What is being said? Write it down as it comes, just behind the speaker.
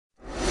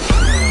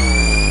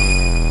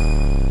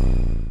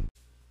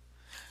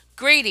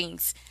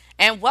Greetings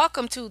and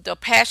welcome to the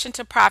Passion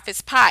to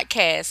Profits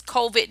podcast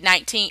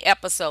COVID-19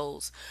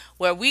 episodes,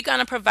 where we're going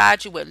to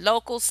provide you with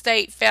local,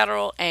 state,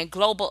 federal, and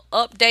global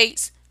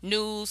updates,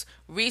 news,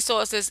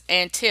 resources,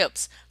 and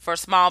tips for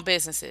small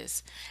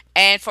businesses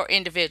and for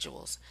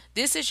individuals.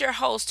 This is your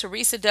host,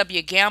 Teresa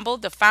W. Gamble,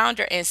 the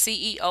founder and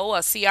CEO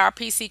of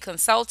CRPC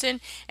Consulting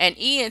and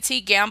ENT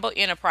Gamble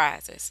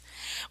Enterprises.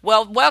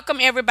 Well, welcome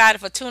everybody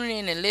for tuning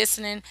in and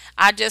listening.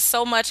 I just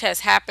so much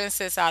has happened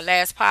since our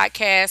last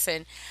podcast,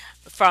 and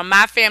from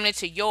my family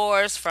to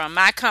yours, from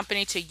my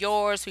company to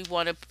yours, we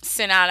want to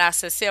send out our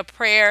sincere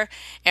prayer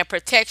and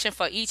protection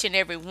for each and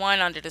every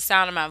one under the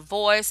sound of my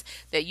voice,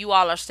 that you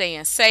all are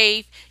staying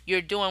safe,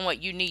 you're doing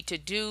what you need to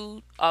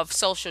do of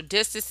social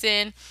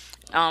distancing,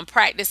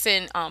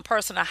 practicing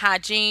personal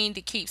hygiene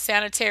to keep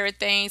sanitary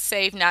things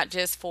safe, not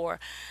just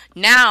for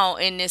now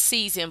in this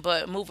season,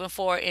 but moving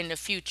forward in the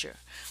future.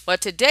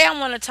 But today I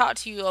want to talk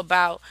to you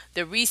about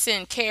the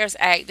recent CARES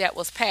Act that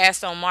was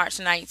passed on March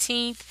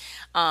 19th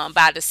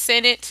by the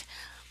Senate,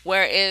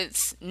 where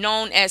it's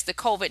known as the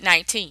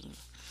COVID-19.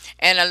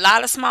 And a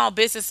lot of small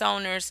business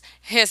owners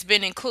has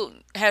been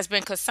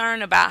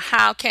concerned about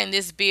how can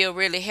this bill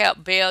really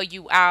help bail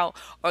you out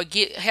or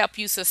help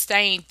you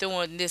sustain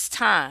during this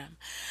time.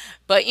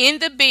 But in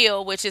the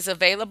bill, which is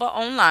available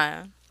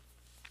online,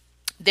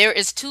 there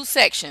is two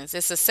sections.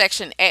 It's a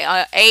section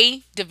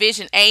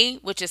Division A,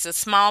 which is a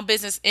small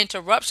business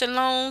interruption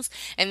loans,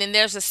 and then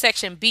there's a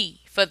section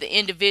B for the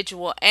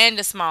individual and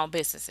the small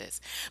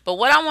businesses. But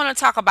what I want to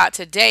talk about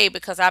today,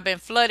 because I've been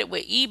flooded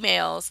with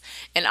emails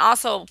and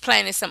also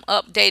planning some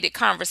updated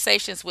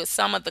conversations with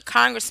some of the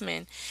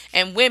congressmen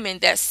and women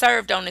that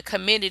served on the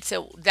committee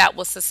that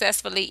was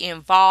successfully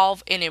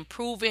involved in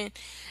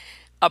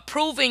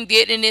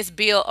getting this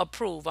bill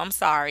approved. I'm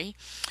sorry.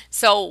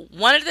 So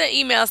one of the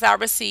emails I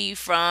received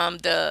from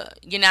the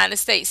United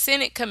States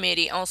Senate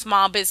Committee on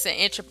Small Business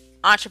and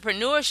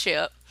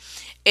Entrepreneurship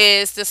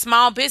is the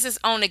Small Business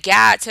Owner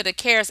Guide to the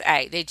CARES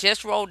Act. They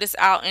just rolled this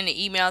out in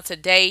the email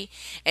today,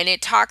 and it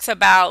talks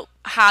about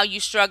how you're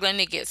struggling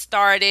to get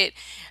started,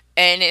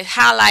 and it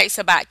highlights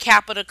about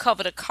capital to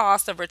cover the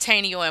cost of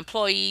retaining your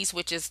employees,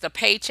 which is the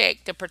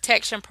Paycheck the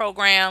Protection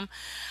Program,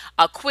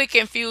 a quick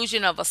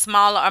infusion of a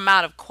smaller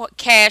amount of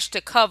cash to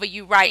cover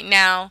you right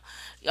now.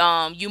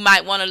 You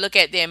might want to look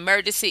at the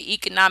Emergency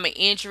Economic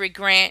Injury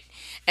Grant,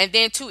 and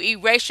then to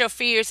erase your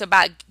fears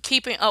about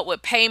keeping up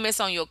with payments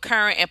on your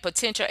current and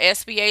potential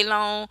SBA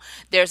loan,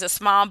 there's a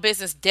Small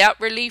Business Debt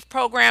Relief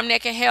Program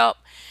that can help,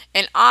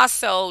 and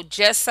also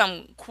just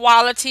some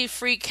quality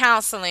free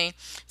counseling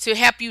to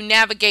help you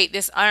navigate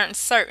this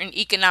uncertain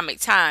economic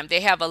time.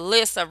 They have a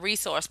list of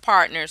resource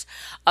partners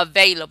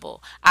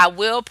available. I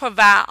will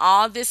provide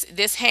all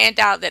this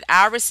handout that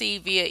I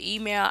received via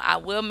email. I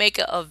will make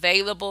it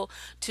available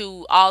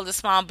to all the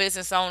small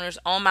business owners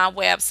on my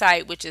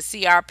website, which is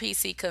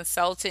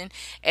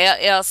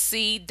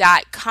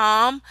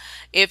crpcconsultingllc.com,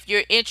 if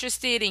you're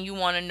interested and you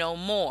want to know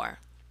more.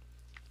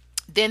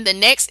 Then the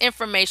next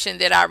information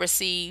that I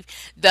received,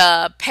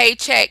 the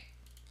Paycheck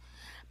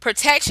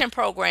Protection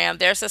Program,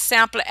 there's a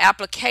sample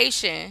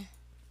application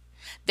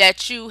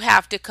that you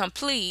have to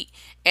complete,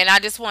 and I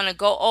just want to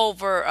go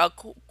over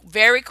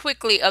very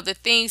quickly of the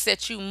things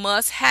that you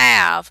must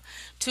have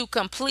to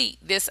complete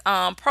this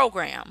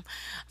program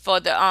for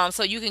the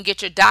so you can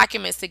get your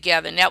documents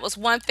together. And that was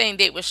one thing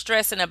they were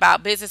stressing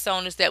about business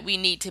owners, that we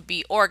need to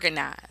be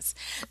organized.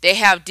 They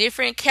have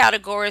different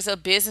categories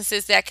of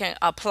businesses that can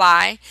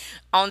apply.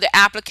 On the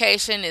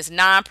application is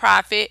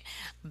nonprofit,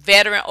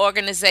 veteran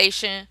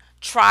organization,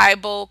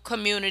 tribal,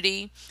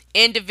 community,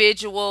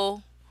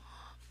 individual,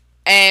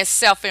 and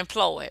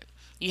self-employed.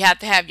 You have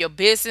to have your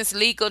business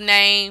legal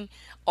name,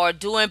 or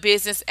doing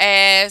business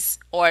as,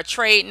 or a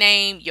trade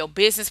name, your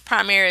business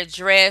primary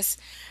address,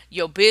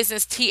 your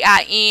business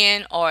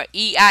TIN or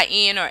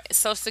EIN or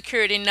social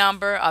security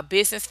number, a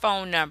business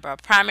phone number, a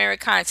primary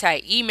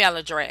contact, email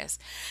address,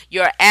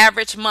 your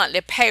average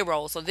monthly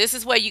payroll. So this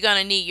is where you're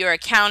going to need your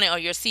accountant or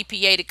your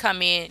CPA to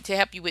come in to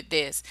help you with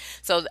this.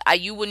 So I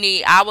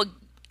would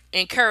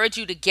encourage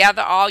you to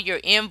gather all your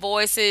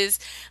invoices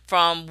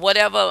from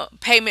whatever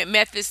payment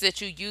methods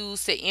that you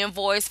use to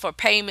invoice for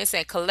payments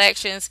and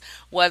collections,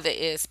 whether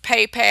it's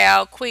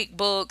PayPal,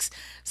 QuickBooks,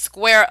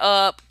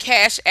 SquareUp,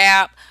 Cash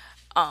App,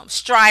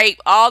 Stripe,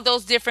 all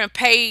those different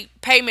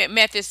payment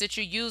methods that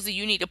you're using.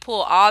 You need to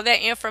pull all that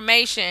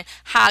information,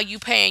 how you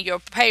paying your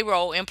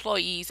payroll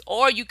employees,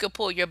 or you could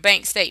pull your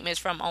bank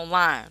statements from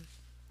online.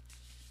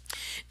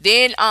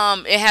 Then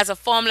it has a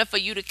formula for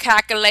you to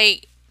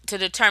calculate to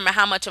determine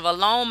how much of a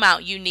loan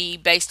amount you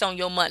need based on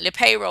your monthly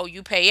payroll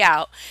you pay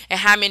out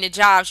and how many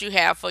jobs you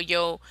have for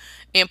your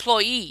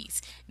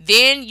employees.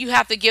 Then you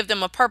have to give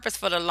them a purpose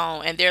for the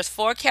loan, and there's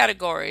 4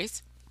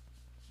 categories: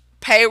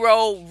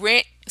 payroll,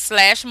 rent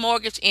 /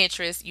 mortgage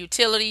interest,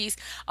 utilities,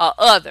 or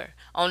other.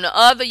 On the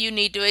other, you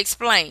need to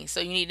explain. So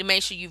you need to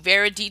make sure you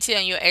very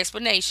detailed in your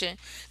explanation.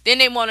 Then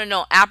they want to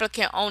know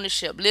applicant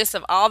ownership, list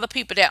of all the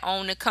people that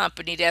own the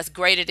company that's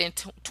greater than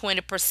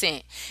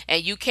 20%.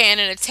 And you can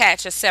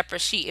attach a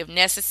separate sheet if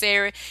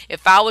necessary.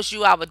 If I was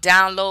you, I would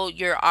download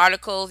your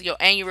articles, your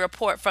annual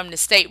report from the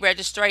state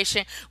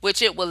registration,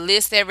 which it will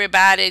list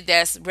everybody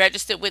that's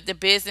registered with the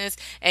business,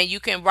 and you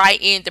can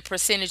write in the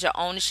percentage of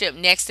ownership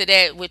next to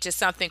that, which is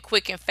something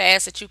quick and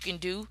fast that you can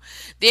do.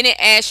 Then it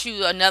asks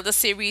you another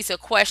series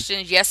of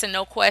questions, yes and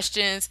no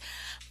questions,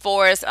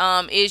 for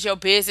is your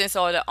business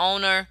or the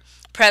owner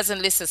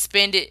presently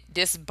suspended,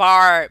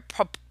 disbarred,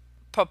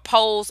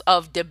 proposed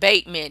of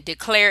debatement,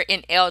 declared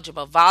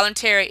ineligible,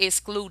 voluntary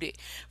excluded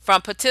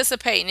from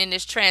participating in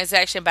this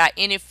transaction by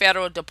any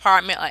federal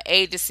department or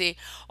agency,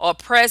 or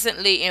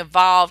presently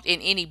involved in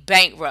any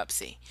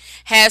bankruptcy.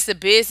 Has the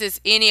business,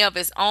 any of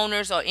its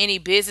owners, or any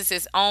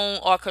businesses owned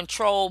or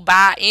controlled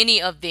by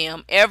any of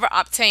them ever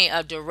obtained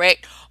a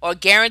direct or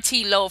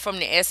guaranteed loan from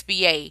the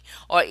SBA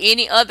or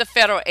any other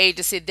federal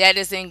agency that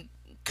is in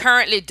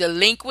currently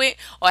delinquent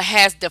or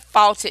has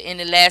defaulted in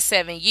the last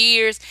 7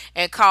 years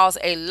and caused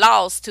a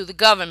loss to the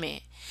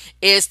government?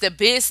 Is the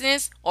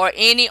business or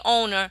any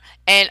owner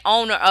an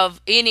owner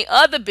of any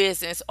other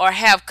business or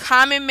have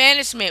common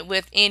management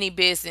with any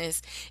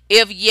business?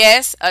 If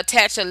yes,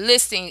 attach a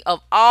listing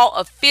of all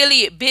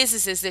affiliate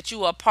businesses that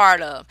you are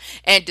part of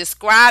and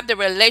describe the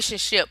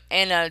relationship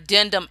in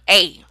addendum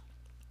A.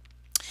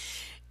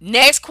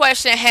 Next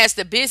question: has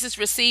the business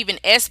received an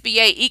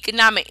SBA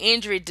economic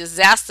injury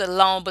disaster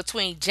loan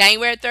between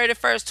January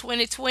 31st,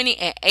 2020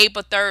 and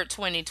April 3rd,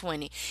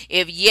 2020?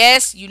 If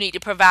yes, you need to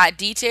provide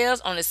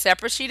details on a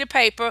separate sheet of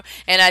paper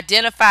and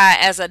identify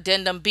as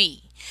addendum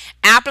B.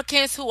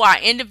 Applicants who are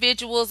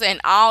individuals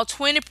and all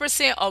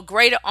 20% or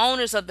greater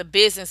owners of the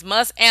business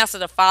must answer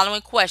the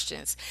following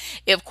questions.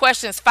 If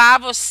questions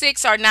 5 or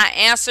 6 are not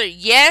answered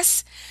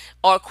yes,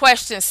 or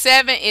question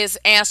 7 is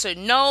answered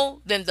no,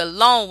 then the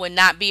loan will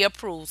not be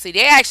approved. See,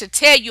 they actually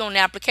tell you on the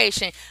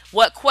application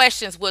what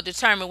questions will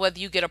determine whether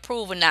you get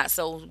approved or not.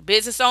 So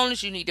business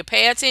owners, you need to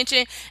pay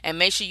attention and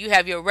make sure you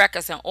have your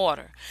records in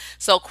order.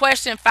 So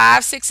question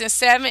 5, 6, and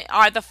 7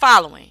 are the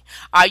following.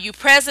 Are you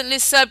presently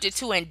subject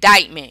to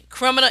indictment,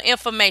 criminal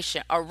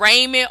information,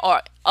 arraignment,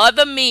 or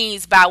other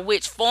means by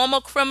which formal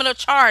criminal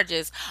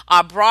charges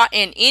are brought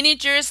in any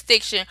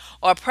jurisdiction,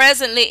 or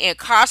presently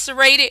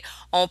incarcerated,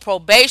 on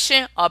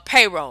probation, or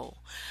payroll?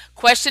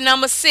 Question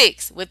number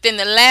 6. Within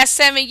the last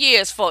 7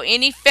 years, for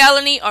any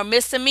felony or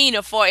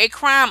misdemeanor for a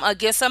crime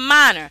against a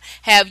minor,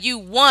 have you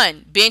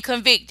 1. Been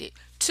convicted,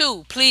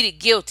 2. Pleaded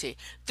guilty,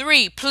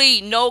 3.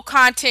 Plead no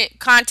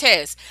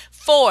contest,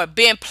 4.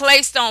 Been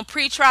placed on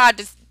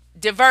pretrial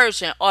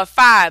diversion, or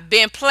 5.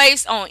 Been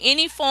placed on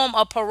any form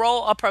of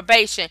parole or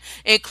probation,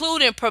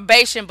 including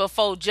probation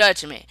before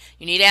judgment?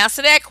 You need to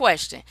answer that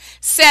question.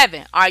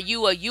 7. Are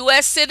you a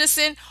U.S.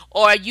 citizen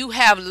or you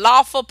have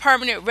lawful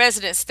permanent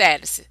resident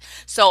status?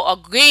 So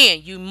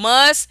again, you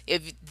must,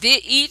 if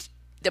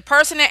the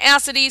person that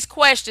answer these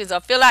questions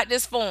or fill out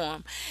this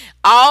form,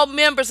 all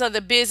members of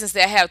the business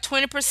that have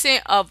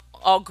 20% of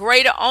or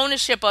greater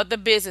ownership of the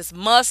business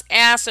must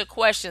answer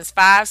questions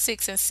 5,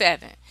 6, and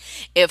 7.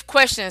 If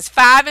questions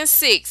 5 and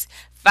 6,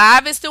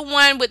 5 is the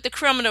one with the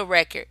criminal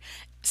record,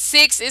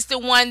 6 is the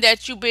one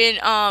that you've been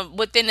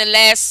within the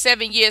last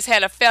 7 years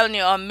had a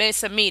felony or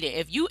misdemeanor.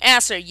 If you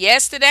answer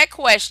yes to that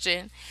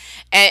question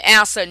and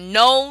answer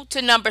no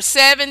to number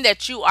 7,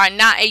 that you are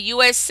not a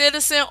U.S.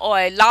 citizen or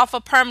a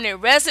lawful permanent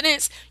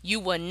resident,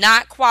 you will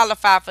not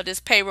qualify for this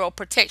payroll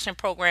protection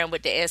program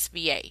with the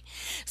SBA.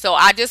 So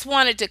I just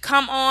wanted to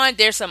come on.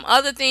 There's some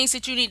other things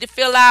that you need to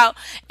fill out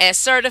and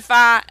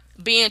certify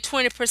being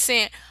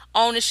 20%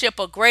 ownership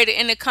or greater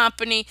in the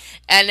company.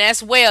 And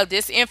as well,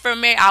 this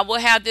information, I will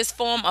have this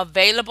form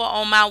available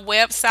on my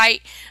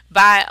website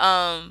by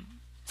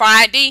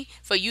Friday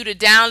for you to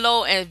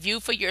download and view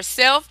for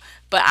yourself.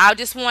 But I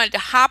just wanted to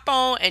hop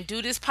on and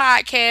do this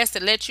podcast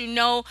to let you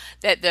know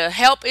that the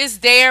help is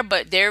there,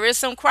 but there is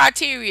some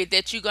criteria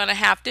that you're going to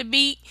have to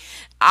meet.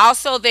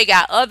 Also, they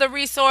got other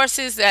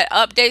resources, that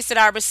updates that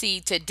I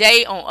received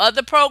today on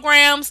other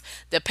programs.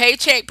 The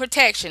Paycheck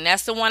Protection,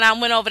 that's the one I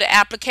went over the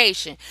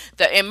application.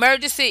 The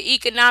Emergency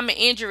Economic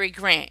Injury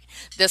Grant.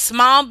 The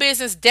Small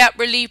Business Debt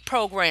Relief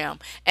Program.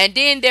 And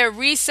then their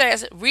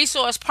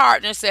resource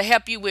partners to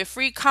help you with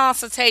free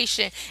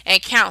consultation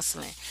and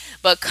counseling.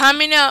 But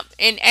coming up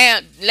in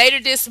later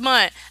this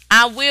month,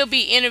 I will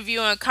be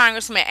interviewing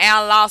Congressman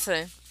Al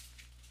Lawson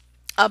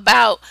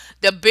about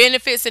the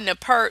benefits and the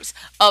perks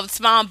of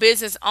small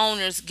business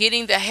owners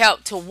getting the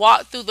help to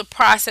walk through the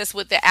process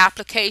with the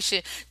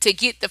application to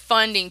get the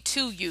funding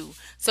to you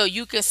so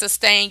you can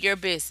sustain your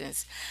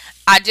business.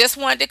 I just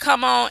wanted to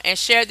come on and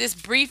share this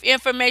brief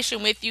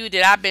information with you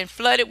that I've been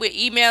flooded with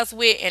emails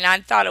with, and I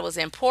thought it was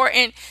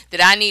important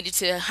that I needed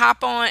to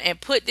hop on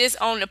and put this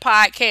on the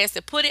podcast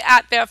to put it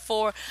out there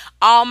for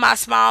all my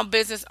small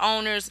business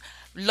owners,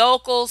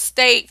 local,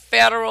 state,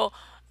 federal,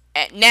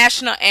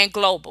 national, and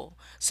global.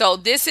 So,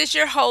 this is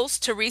your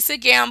host, Teresa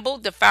Gamble,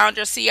 the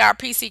founder of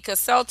CRPC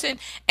Consulting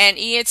and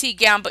ENT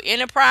Gamble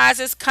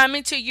Enterprises,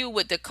 coming to you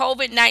with the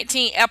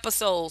COVID-19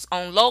 episodes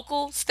on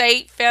local,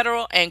 state,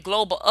 federal, and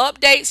global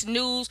updates,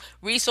 news,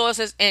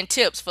 resources, and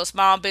tips for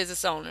small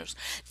business owners.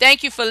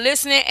 Thank you for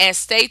listening and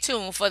stay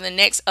tuned for the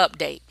next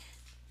update.